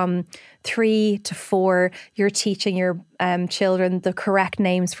that from 3 to 4, you're teaching your children the correct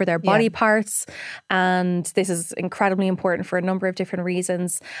names for their body parts. And this is incredibly important for a number of different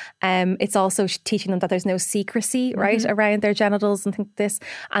reasons. It's also teaching them that there's no secrecy, right, around their genitals and things like this.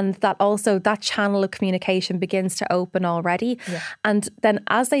 And that also that channel of communication begins to open already. And then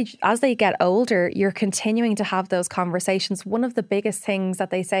as they get older, you're continuing to have those conversations. One of the biggest things that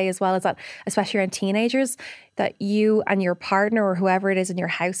they say as well is that, especially around teenagers, that you and your partner or whoever it is in your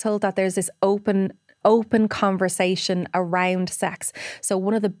household, that there's this open conversation around sex. So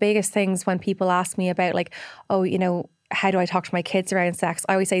one of the biggest things when people ask me about, like, oh, how do I talk to my kids around sex?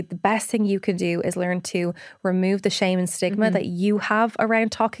 I always say the best thing you can do is learn to remove the shame and stigma that you have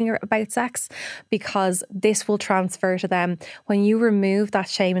around talking about sex, because this will transfer to them. When you remove that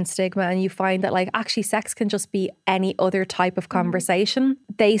shame and stigma and you find that, like, actually sex can just be any other type of conversation,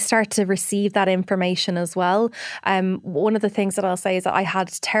 they start to receive that information as well. One of the things that I'll say is that I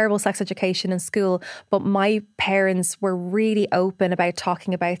had terrible sex education in school, but my parents were really open about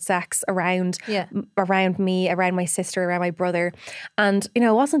talking about sex around me, around my sister sister, around my brother. And, you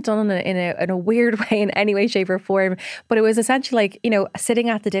know, it wasn't done in a weird way in any way, shape or form, but it was essentially like, you know, sitting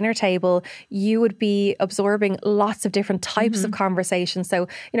at the dinner table, you would be absorbing lots of different types of conversations. So,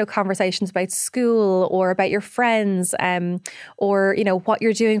 you know, conversations about school or about your friends, or, you know, what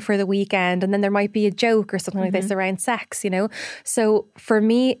you're doing for the weekend. And then there might be a joke or something like this around sex, you know. So for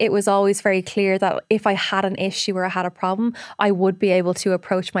me, it was always very clear that if I had an issue or I had a problem, I would be able to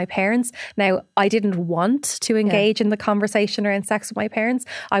approach my parents. Now, I didn't want to engage in the conversation around sex with my parents.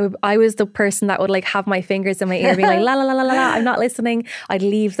 I was the person that would like have my fingers in my ear being like, la, la, la, la, la, I'm not listening. I'd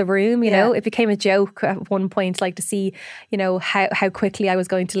leave the room, you know. It became a joke at one point, like to see, you know, how quickly I was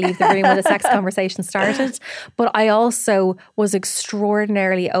going to leave the room when the sex conversation started. But I also was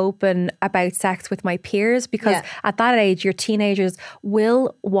extraordinarily open about sex with my peers, because at that age, your teenagers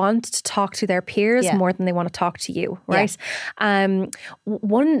will want to talk to their peers more than they want to talk to you, right?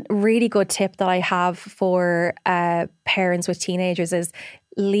 One really good tip that I have for parents with teenagers is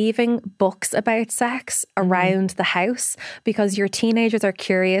leaving books about sex around the house, because your teenagers are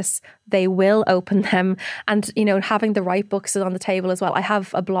curious, they will open them, and, you know, having the right books on the table as well. I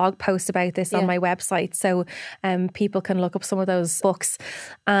have a blog post about this on my website, so people can look up some of those books.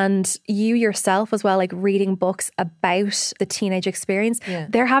 And you yourself as well, like reading books about the teenage experience,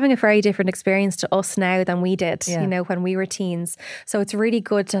 they're having a very different experience to us now than we did, you know, when we were teens. So it's really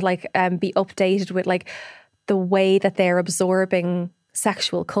good to like be updated with like the way that they're absorbing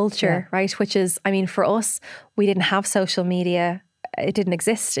sexual culture, right? Which is, I mean, for us, we didn't have social media. It didn't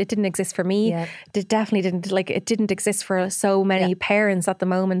exist. It didn't exist for me. It definitely didn't, like, it didn't exist for so many parents at the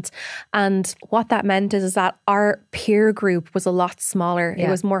moment. And what that meant is that our peer group was a lot smaller. It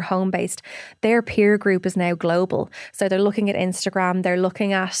was more home-based. Their peer group is now global. So they're looking at Instagram, they're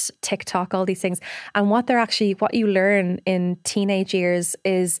looking at TikTok, all these things. And what you learn in teenage years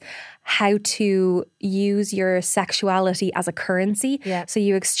is how to use your sexuality as a currency. So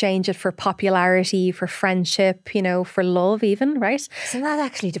you exchange it for popularity, for friendship, you know, for love even, right? Isn't that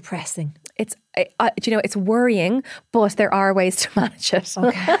actually depressing? It's, you know, it's worrying, but there are ways to manage it.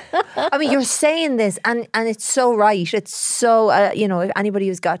 Okay. I mean, you're saying this and it's so right. It's so, you know, if anybody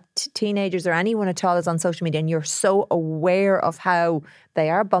who's got teenagers or anyone at all is on social media and you're so aware of how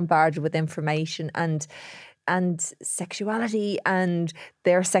they are bombarded with information and sexuality, and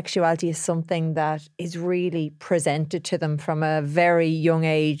their sexuality is something that is really presented to them from a very young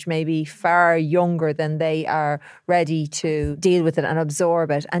age, maybe far younger than they are ready to deal with it and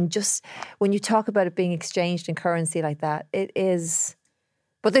absorb it. And just when you talk about it being exchanged in currency like that, it is...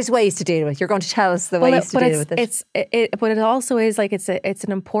 But there's ways to deal with it. You're going to tell us the ways to deal with it. But it also is like it's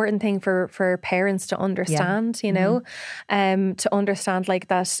an important thing for parents to understand, you know, to understand like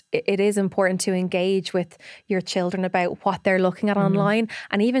that it is important to engage with your children about what they're looking at online,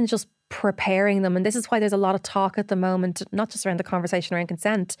 and even just preparing them. And this is why there's a lot of talk at the moment, not just around the conversation around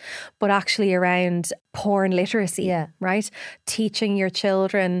consent, but actually around porn literacy, right? Teaching your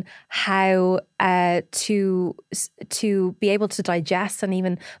children how to be able to digest and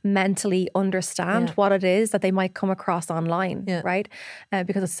even mentally understand what it is that they might come across online, right?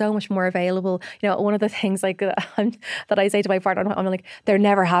 Because it's so much more available. You know, one of the things like that I say to my partner, I'm like, they're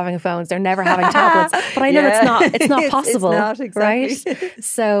never having phones, they're never having tablets, but I know it's not possible, it's not, exactly. right?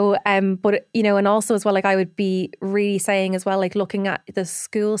 So, but you know, and also as well, like I would be really saying as well, like looking at the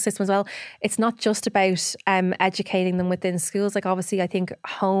school system as well, it's not just about educating them within schools. Like obviously I think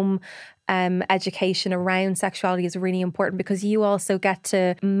home education around sexuality is really important, because you also get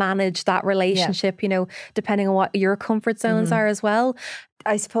to manage that relationship, you know, depending on what your comfort zones are as well.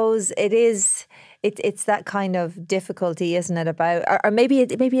 I suppose it is... It's that kind of difficulty, isn't it? About, or maybe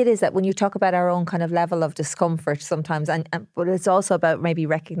it is that when you talk about our own kind of level of discomfort sometimes, but it's also about maybe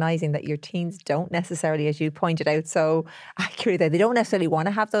recognizing that your teens don't necessarily, as you pointed out so accurately, they don't necessarily want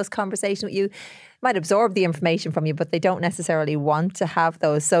to have those conversations with you. Might absorb the information from you, but they don't necessarily want to have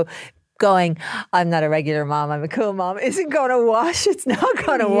those. So going, I'm not a regular mom, I'm a cool mom, isn't going to wash. It's not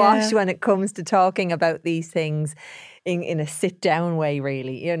going to wash when it comes to talking about these things in a sit down way,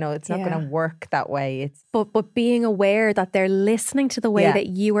 really. You know, it's not going to work that way. It's but being aware that they're listening to the way that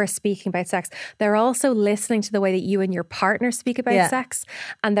you are speaking about sex. They're also listening to the way that you and your partner speak about sex.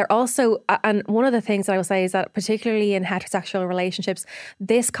 And they're also, and one of the things that I will say is that particularly in heterosexual relationships,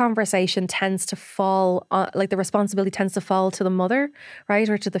 this conversation tends to fall on, like the responsibility tends to fall to the mother, right?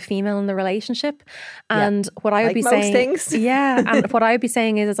 Or to the female in the relationship. And what I would be saying, things. and what I would be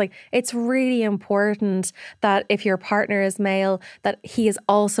saying is like, it's really important that if your partner is male, that he is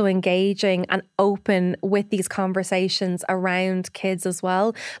also engaging and open with these conversations around kids as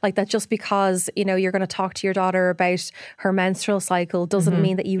well. Like that just because, you know, you're going to talk to your daughter about her menstrual cycle doesn't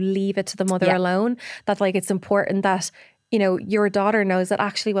mean that you leave it to the mother alone. That like it's important that, you know, your daughter knows that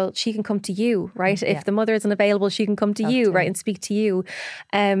actually, well, she can come to you, right? If the mother isn't available, she can come to you, right? And speak to you.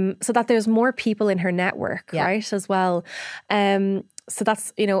 So that there's more people in her network, right? As well. So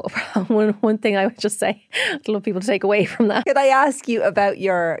that's, you know, one thing I would just say, I'd love people to take away from that. Could I ask you about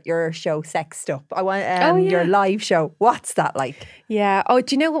your show, Sexed Up? I want your live show. What's that like? Yeah. Oh,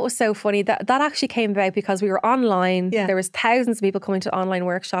 do you know what was so funny? That actually came about because we were online. There was thousands of people coming to online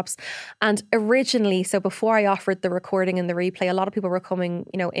workshops. And originally, so before I offered the recording and the replay, a lot of people were coming,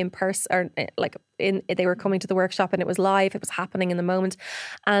 you know, in person, or like they were coming to the workshop and it was live. It was happening in the moment.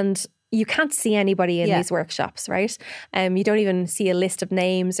 And you can't see anybody in these workshops, right? You don't even see a list of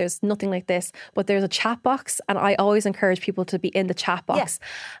names. There's nothing like this, but there's a chat box, and I always encourage people to be in the chat box.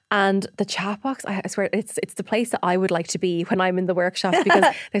 And the chat box, I swear, it's the place that I would like to be when I'm in the workshops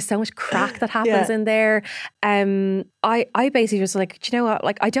because there's so much crack that happens in there. I basically just like, do you know what?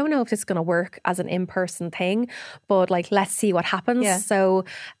 Like, I don't know if this is going to work as an in-person thing, but like, let's see what happens. So,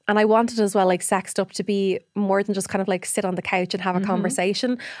 and I wanted as well, like Sexed Up to be more than just kind of like sit on the couch and have a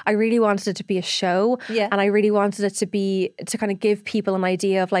conversation. I really wanted it to be a show. And I really wanted it to kind of give people an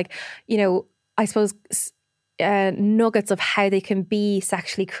idea of like, you know, I suppose nuggets of how they can be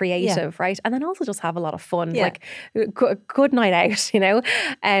sexually creative, right? And then also just have a lot of fun, like good night out, you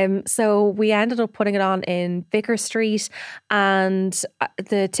know? So we ended up putting it on in Vicar Street, and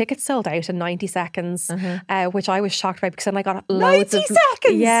the tickets sold out in 90 seconds, which I was shocked by because then I got loads 90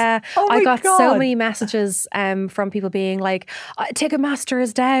 seconds? Yeah. Oh I got God. so many messages from people being like, Ticketmaster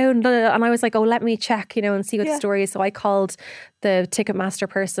is down. And I was like, oh, let me check, you know, and see what the story is. So I called the Ticketmaster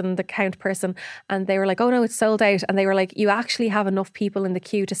person, the count person, and they were like, oh no, it's sold out. And they were like, you actually have enough people in the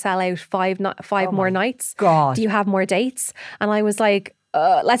queue to sell out five more nights. God. Do you have more dates? And I was like,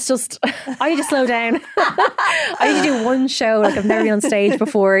 I need to slow down. I need to do one show. Like I've never been on stage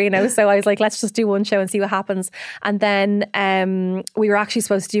before, you know. So I was like, let's just do one show and see what happens. And then we were actually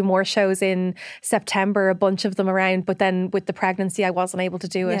supposed to do more shows in September, a bunch of them around. But then with the pregnancy, I wasn't able to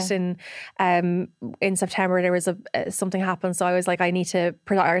do it in September. There was something happened, so I was like, I need to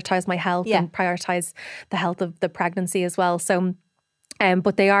prioritize my health and prioritize the health of the pregnancy as well. So.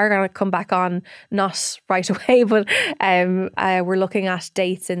 But they are going to come back on, not right away, but we're looking at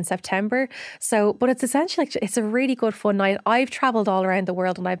dates in September. So, but it's essentially, it's a really good fun night. I've travelled all around the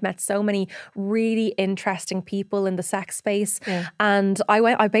world and I've met so many really interesting people in the sex space. And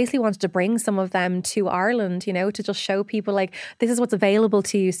I basically wanted to bring some of them to Ireland, you know, to just show people like, this is what's available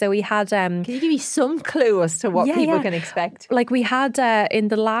to you. So we had... Can you give me some clue as to what people can expect? Like we had, in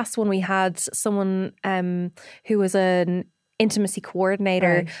the last one, we had someone who was an intimacy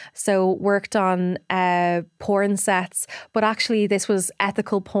coordinator, so worked on porn sets, but actually this was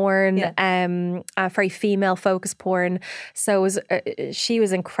ethical porn, very female focused porn. So it was, she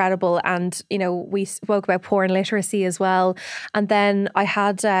was incredible, and you know, we spoke about porn literacy as well. And then I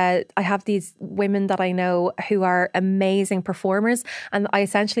have these women that I know who are amazing performers, and I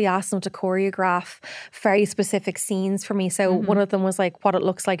essentially asked them to choreograph very specific scenes for me. So one of them was like what it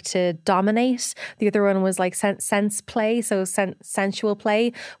looks like to dominate. The other one was like sense play, so sensual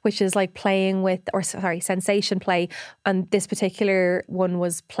play, which is like playing with, sensation play. And this particular one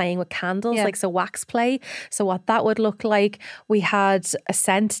was playing with candles, like so wax play. So what that would look like, we had a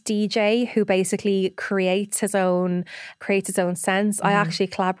scent DJ who basically creates his own scents. I actually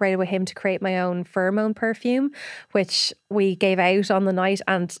collaborated with him to create my own pheromone perfume, which we gave out on the night,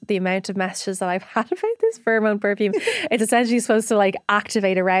 and the amount of messages that I've had about this pheromone perfume, it's essentially supposed to like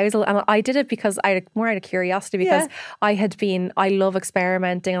activate arousal. And I did it because more out of curiosity, because I love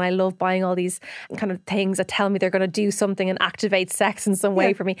experimenting and I love buying all these kind of things that tell me they're going to do something and activate sex in some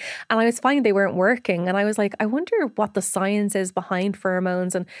way for me. And I was finding they weren't working. And I was like, I wonder what the science is behind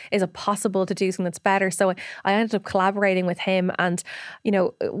pheromones, and is it possible to do something that's better? So I ended up collaborating with him. And, you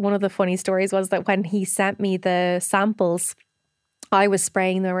know, one of the funny stories was that when he sent me the samples, I was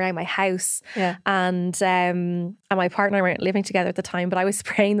spraying them around my house, and my partner and I weren't living together at the time, but I was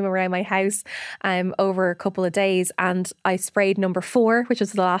spraying them around my house over a couple of days, and I sprayed number 4, which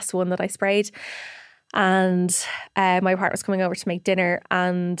was the last one that I sprayed, and my partner was coming over to make dinner,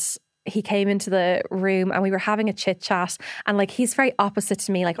 and he came into the room and we were having a chit chat, and like he's very opposite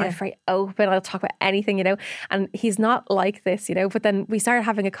to me, like I'm very open, I'll talk about anything, you know, and he's not like this, you know. But then we started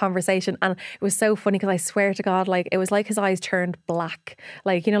having a conversation and it was so funny because I swear to God, like it was like his eyes turned black,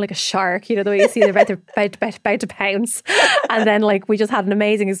 like, you know, like a shark, you know, the way you see they're about to pounce. And then like we just had an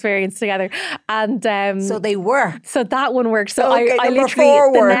amazing experience together, and so they worked. So that one worked. So okay, I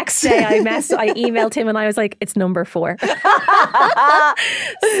literally the next day I emailed him and I was like, it's number 4.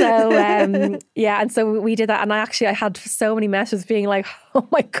 So yeah, and so we did that, and I had so many messages being like, oh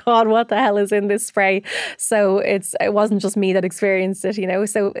my God, what the hell is in this spray? So it wasn't just me that experienced it, you know.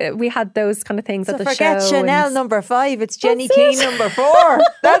 So we had those kind of things at the show. Forget Chanel number 5, it's Jenny Keane number 4.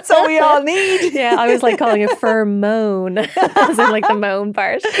 That's all we all need. Yeah, I was like calling it pheromone, as in like the moan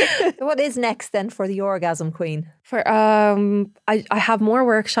part. What is next then for the Orgasm Queen? For I have more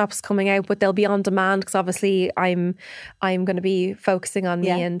workshops coming out, but they'll be on demand because obviously I'm going to be focusing on me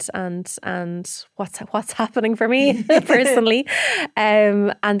and what's happening for me personally.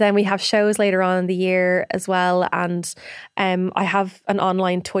 And then we have shows later on in the year as well, and I have an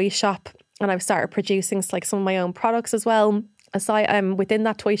online toy shop, and I've started producing like some of my own products as well. Aside, I'm within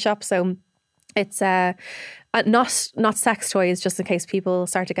that toy shop, so it's not sex toys, just in case people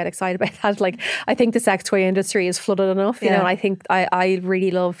start to get excited about that. Like, I think the sex toy industry is flooded enough, you know, and I think I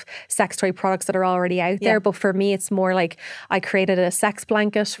really love sex toy products that are already out there. But for me, it's more like I created a sex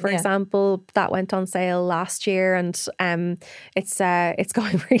blanket, for example, that went on sale last year, and it's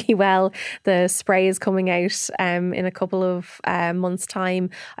going really well. The spray is coming out in a couple of months' time.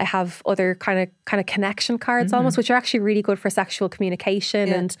 I have other kind of connection cards almost, which are actually really good for sexual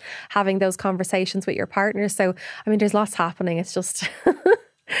communication and having those conversations with your partners. So, I mean, there's lots happening. It's just,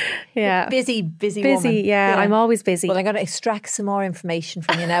 busy woman. Yeah, I'm always busy. Well, I'm going to extract some more information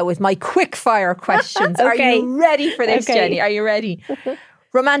from you now with my quick fire questions. Okay. Are you ready for this, Jenny? Are you ready?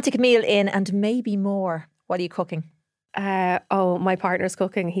 Romantic meal in and maybe more. What are you cooking? My partner's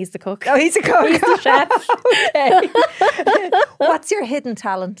cooking. He's the cook. Oh, he's a cook. He's the chef. Okay. What's your hidden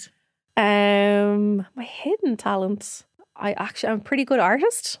talent? My hidden talent. I'm a pretty good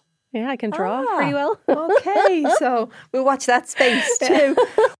artist. Yeah, I can draw pretty well. Okay, so we'll watch that space too.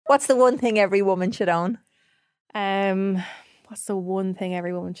 What's the one thing every woman should own? What's the one thing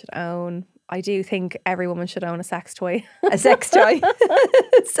every woman should own? I do think every woman should own a sex toy. A sex toy?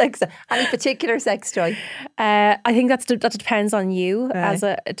 Any particular sex toy? I think that depends on you.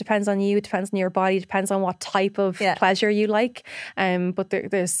 It depends on you. It depends on your body. It depends on what type of pleasure you like. But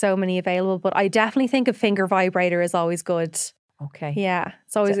there's so many available. But I definitely think a finger vibrator is always good. Okay. Yeah.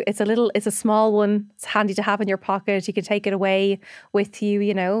 So it's a small one. It's handy to have in your pocket. You can take it away with you,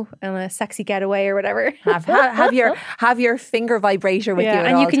 you know, on a sexy getaway or whatever. Have your finger vibrator with you at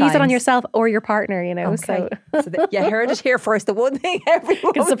and all you can times. use it on yourself or your partner, you know. Okay. So you heard it here first. The one thing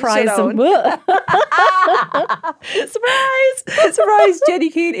everyone can surprise them. Surprise, Jenny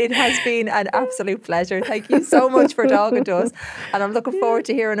Keane. It has been an absolute pleasure. Thank you so much for talking to us, and I'm looking forward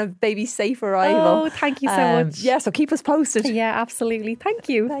to hearing of baby's safe arrival. Oh, thank you so much. Yeah, so keep us posted. Yeah, absolutely. Thank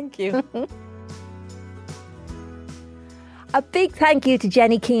you. Thank you. A big thank you to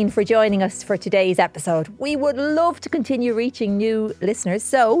Jenny Keane for joining us for today's episode. We would love to continue reaching new listeners,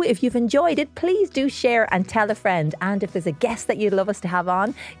 so if you've enjoyed it, please do share and tell a friend. And if there's a guest that you'd love us to have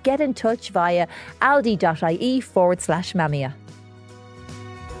on, get in touch via aldi.ie/Mamia.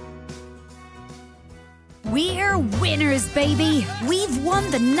 We're winners, baby! We've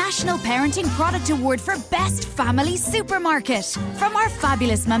won the National Parenting Product Award for Best Family Supermarket. From our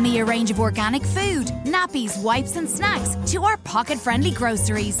fabulous Mamia range of organic food, nappies, wipes and snacks, to our pocket-friendly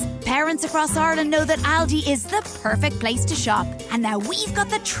groceries. Parents across Ireland know that Aldi is the perfect place to shop. And now we've got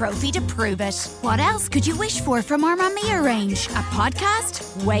the trophy to prove it. What else could you wish for from our Mamia range? A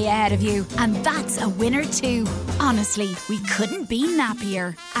podcast? Way ahead of you. And that's a winner too. Honestly, we couldn't be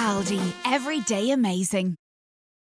nappier. Aldi, every day amazing.